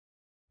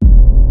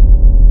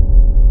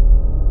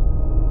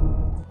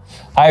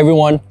Hi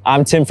everyone,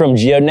 I'm Tim from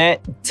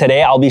GEODNET.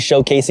 Today I'll be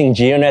showcasing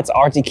GEODNET's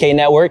RTK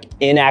network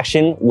in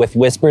action with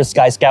WISPR's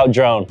SkyScout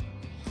drone.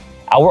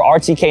 Our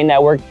RTK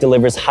network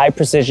delivers high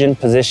precision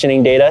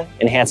positioning data,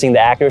 enhancing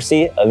the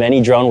accuracy of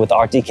any drone with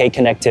RTK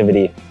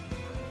connectivity.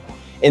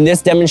 In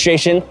this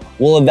demonstration,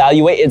 we'll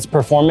evaluate its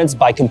performance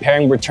by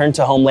comparing return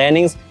to home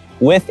landings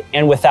with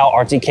and without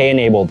RTK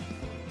enabled.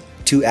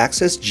 To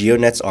access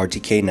GEODNET's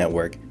RTK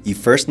network, you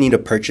first need to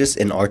purchase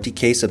an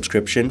RTK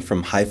subscription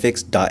from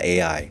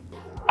hyfix.ai.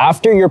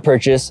 After your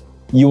purchase,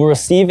 you will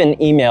receive an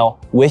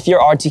email with your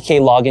RTK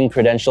login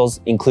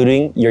credentials,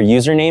 including your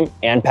username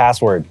and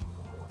password.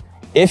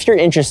 If you're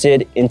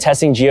interested in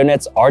testing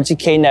GEODNET's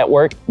RTK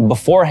network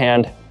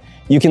beforehand,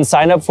 you can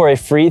sign up for a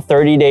free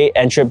 30-day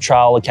Ntrip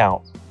trial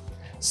account.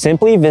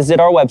 Simply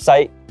visit our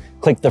website,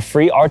 click the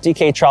free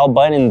RTK trial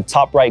button in the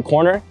top right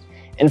corner,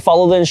 and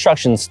follow the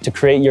instructions to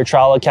create your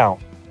trial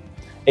account.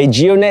 A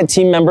GEODNET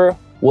team member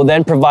will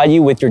then provide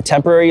you with your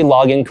temporary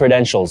login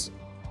credentials.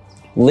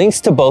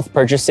 Links to both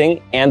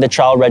purchasing and the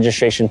trial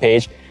registration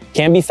page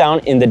can be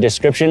found in the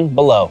description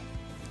below.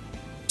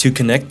 To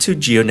connect to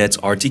GEODNET's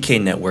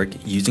RTK network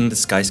using the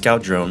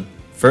SkyScout drone,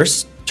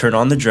 first turn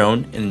on the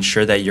drone and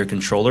ensure that your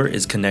controller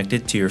is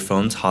connected to your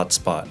phone's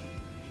hotspot.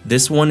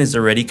 This one is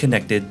already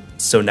connected,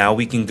 so now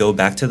we can go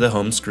back to the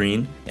home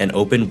screen and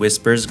open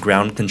WISPR's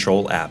ground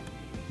control app.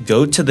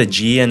 Go to the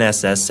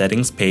GNSS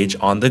settings page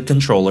on the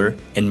controller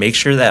and make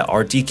sure that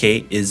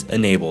RTK is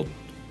enabled.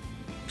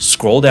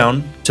 Scroll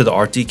down to the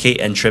RTK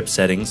Ntrip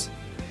settings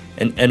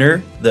and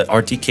enter the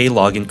RTK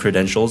login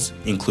credentials,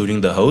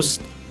 including the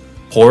host,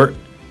 port,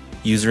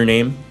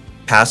 username,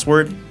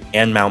 password,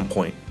 and mount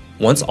point.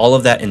 Once all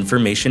of that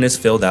information is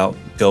filled out,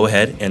 go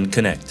ahead and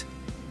connect.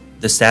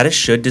 The status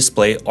should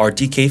display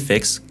RTK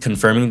fix,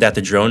 confirming that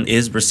the drone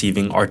is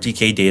receiving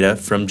RTK data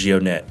from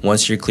GEODNET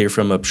once you're clear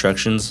from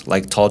obstructions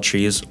like tall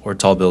trees or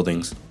tall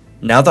buildings.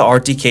 Now the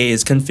RTK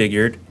is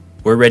configured,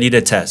 we're ready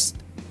to test.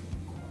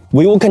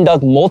 We will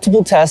conduct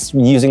multiple tests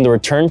using the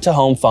return to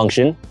home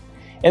function,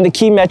 and the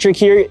key metric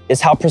here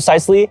is how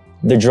precisely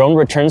the drone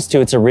returns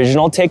to its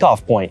original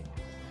takeoff point.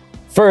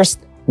 First,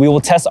 we will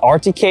test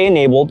RTK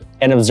enabled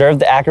and observe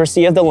the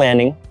accuracy of the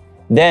landing.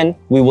 Then,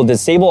 we will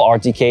disable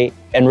RTK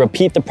and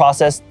repeat the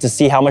process to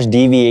see how much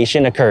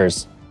deviation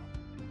occurs.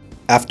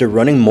 After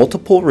running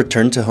multiple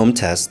return to home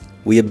tests,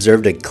 we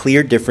observed a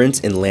clear difference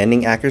in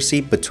landing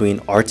accuracy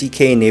between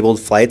RTK enabled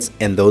flights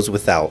and those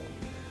without.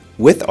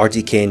 With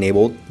RTK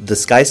enabled, the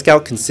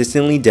SkyScout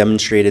consistently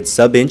demonstrated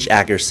sub-inch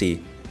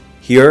accuracy.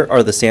 Here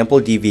are the sample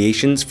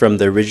deviations from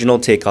the original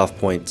takeoff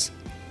points.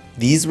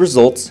 These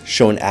results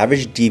show an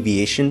average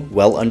deviation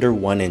well under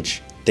 1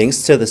 inch,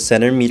 thanks to the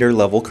centimeter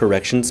level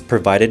corrections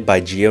provided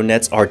by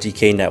GEODNET's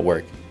RTK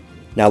network.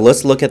 Now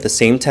let's look at the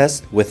same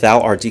test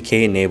without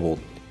RTK enabled.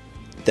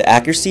 The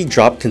accuracy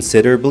dropped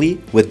considerably,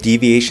 with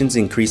deviations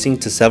increasing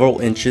to several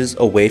inches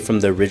away from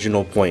the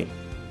original point.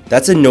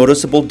 That's a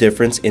noticeable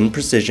difference in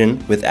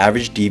precision, with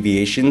average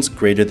deviations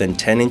greater than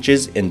 10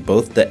 inches in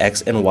both the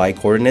X and Y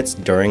coordinates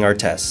during our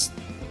tests.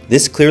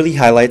 This clearly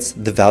highlights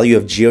the value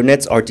of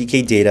GEODNET's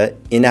RTK data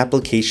in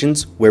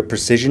applications where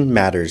precision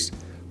matters,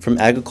 from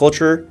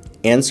agriculture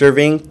and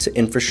surveying to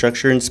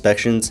infrastructure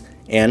inspections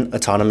and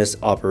autonomous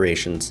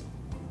operations.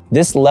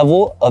 This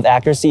level of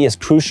accuracy is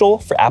crucial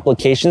for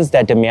applications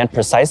that demand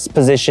precise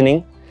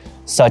positioning,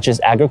 such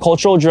as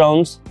agricultural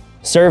drones,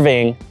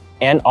 surveying,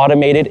 and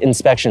automated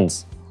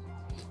inspections.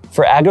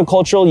 For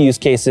agricultural use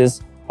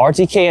cases,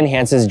 RTK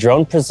enhances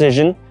drone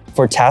precision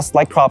for tasks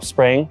like crop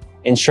spraying,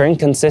 ensuring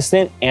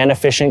consistent and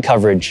efficient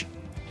coverage.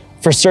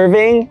 For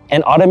surveying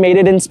and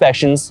automated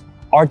inspections,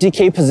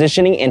 RTK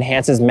positioning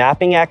enhances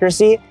mapping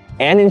accuracy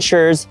and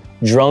ensures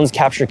drones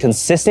capture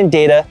consistent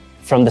data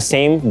from the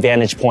same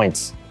vantage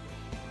points.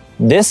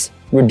 This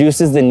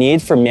reduces the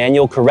need for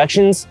manual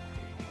corrections,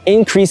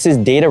 increases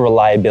data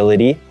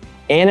reliability,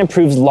 and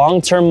improves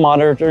long-term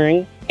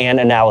monitoring and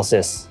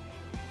analysis.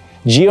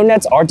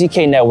 GEODNET's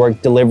RTK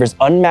network delivers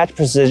unmatched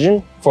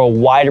precision for a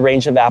wide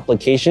range of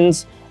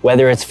applications,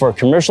 whether it's for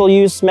commercial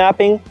use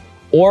mapping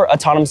or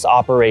autonomous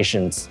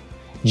operations.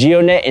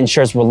 GEODNET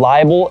ensures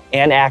reliable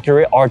and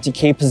accurate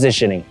RTK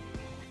positioning.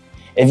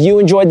 If you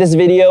enjoyed this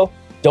video,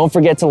 don't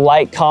forget to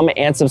like, comment,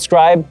 and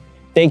subscribe.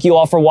 Thank you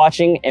all for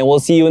watching, and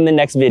we'll see you in the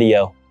next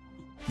video.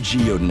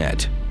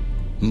 GEODNET.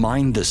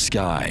 Mind the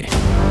sky.